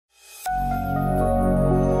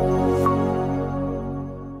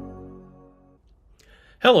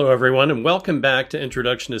Hello everyone, and welcome back to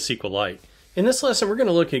Introduction to SQLite. In this lesson we're going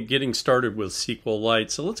to look at getting started with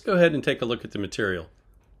SQLite, so let's go ahead and take a look at the material.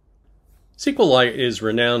 SQLite is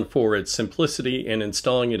renowned for its simplicity, and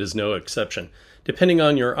installing it is no exception. Depending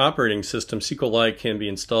on your operating system, SQLite can be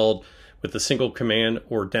installed with a single command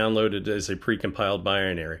or downloaded as a precompiled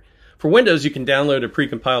binary. For Windows, you can download a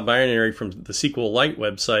precompiled binary from the SQLite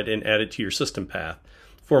website and add it to your system path.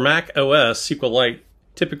 For Mac OS, SQLite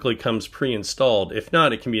typically comes pre-installed. If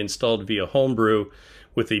not, it can be installed via homebrew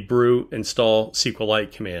with the brew install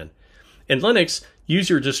SQLite command. In Linux, use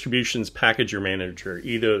your distribution's packager manager,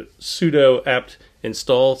 either sudo apt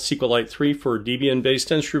install SQLite 3 for Debian-based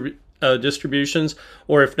distributions,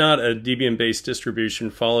 or if not a Debian-based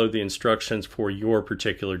distribution, follow the instructions for your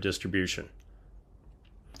particular distribution.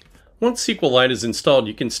 Once SQLite is installed,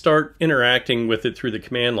 you can start interacting with it through the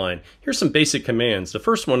command line. Here's some basic commands. The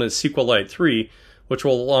first one is SQLite 3, which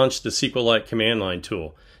will launch the SQLite command line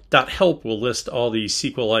tool. .help will list all the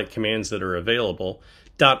SQLite commands that are available.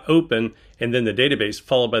 .open and then the database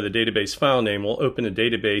followed by the database file name will open a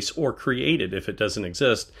database or create it if it doesn't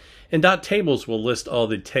exist. And .tables will list all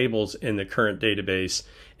the tables in the current database.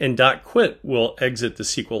 And .quit will exit the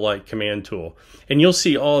SQLite command tool. And you'll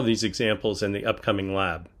see all of these examples in the upcoming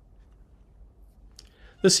lab.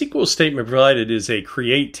 The SQL statement provided is a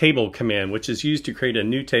create table command, which is used to create a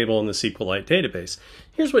new table in the SQLite database.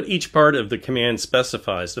 Here's what each part of the command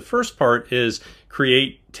specifies. The first part is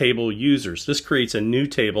create table users. This creates a new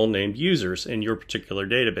table named users in your particular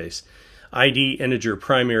database. ID integer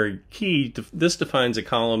primary key, this defines a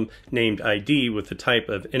column named ID with the type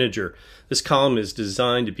of integer. This column is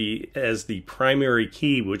designed to be as the primary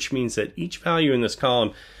key, which means that each value in this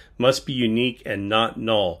column must be unique and not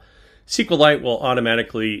null. SQLite will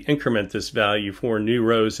automatically increment this value for new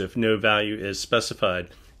rows if no value is specified,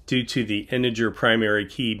 due to the integer primary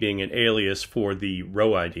key being an alias for the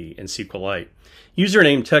row ID in SQLite.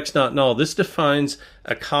 Username text not null. This defines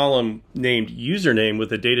a column named username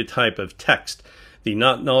with a data type of text. The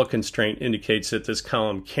not null constraint indicates that this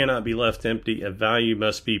column cannot be left empty. A value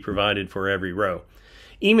must be provided for every row.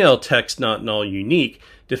 Email text not null unique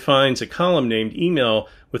defines a column named email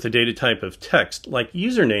with a data type of text. Like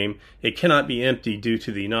username, it cannot be empty due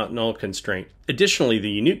to the not null constraint. Additionally,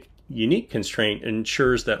 the unique constraint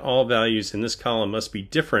ensures that all values in this column must be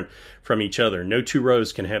different from each other. No two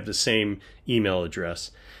rows can have the same email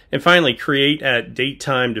address. And finally, create at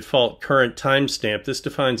datetime default current timestamp. This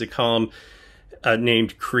defines a column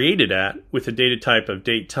named created at with a data type of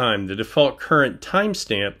date time. The default current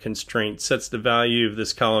timestamp constraint sets the value of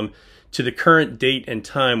this column to the current date and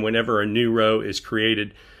time whenever a new row is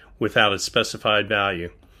created without a specified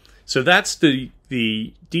value. So that's the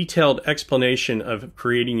detailed explanation of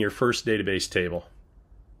creating your first database table.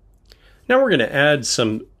 Now we're going to add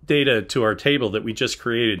some data to our table that we just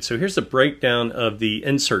created. So here's a breakdown of the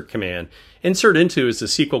insert command. Insert into is the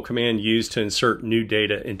SQL command used to insert new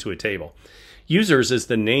data into a table. Users is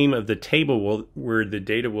the name of the table where the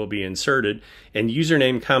data will be inserted, and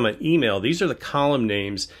username comma email, these are the column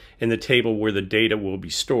names in the table where the data will be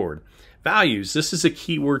stored. Values, this is a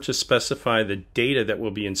keyword to specify the data that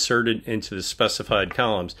will be inserted into the specified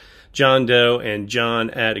columns. John Doe and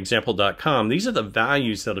John at example.com, these are the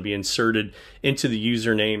values that will be inserted into the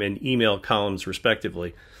username and email columns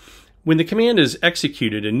respectively. When the command is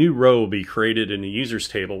executed, a new row will be created in the users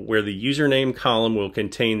table where the username column will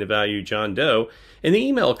contain the value John Doe and the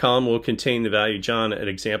email column will contain the value John at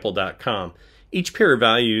example.com. Each pair of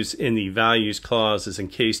values in the values clause is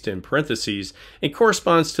encased in parentheses and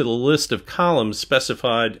corresponds to the list of columns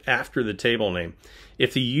specified after the table name.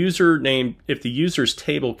 If the user's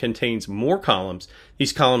table contains more columns,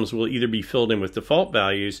 these columns will either be filled in with default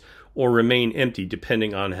values or remain empty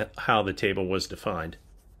depending on how the table was defined.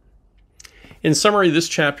 In summary, this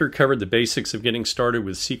chapter covered the basics of getting started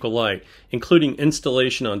with SQLite, including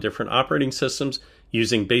installation on different operating systems,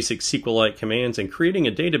 using basic SQLite commands, and creating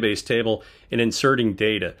a database table and inserting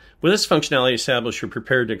data. With this functionality established, you're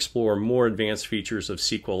prepared to explore more advanced features of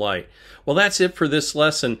SQLite. Well, that's it for this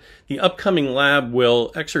lesson. The upcoming lab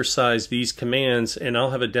will exercise these commands, and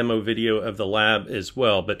I'll have a demo video of the lab as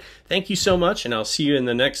well. But thank you so much, and I'll see you in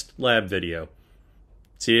the next lab video.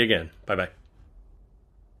 See you again. Bye-bye.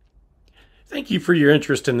 Thank you for your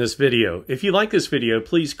interest in this video. If you like this video,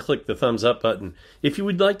 please click the thumbs up button. If you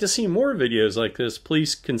would like to see more videos like this,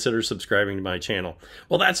 please consider subscribing to my channel.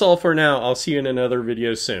 Well, that's all for now. I'll see you in another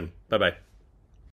video soon. Bye-bye.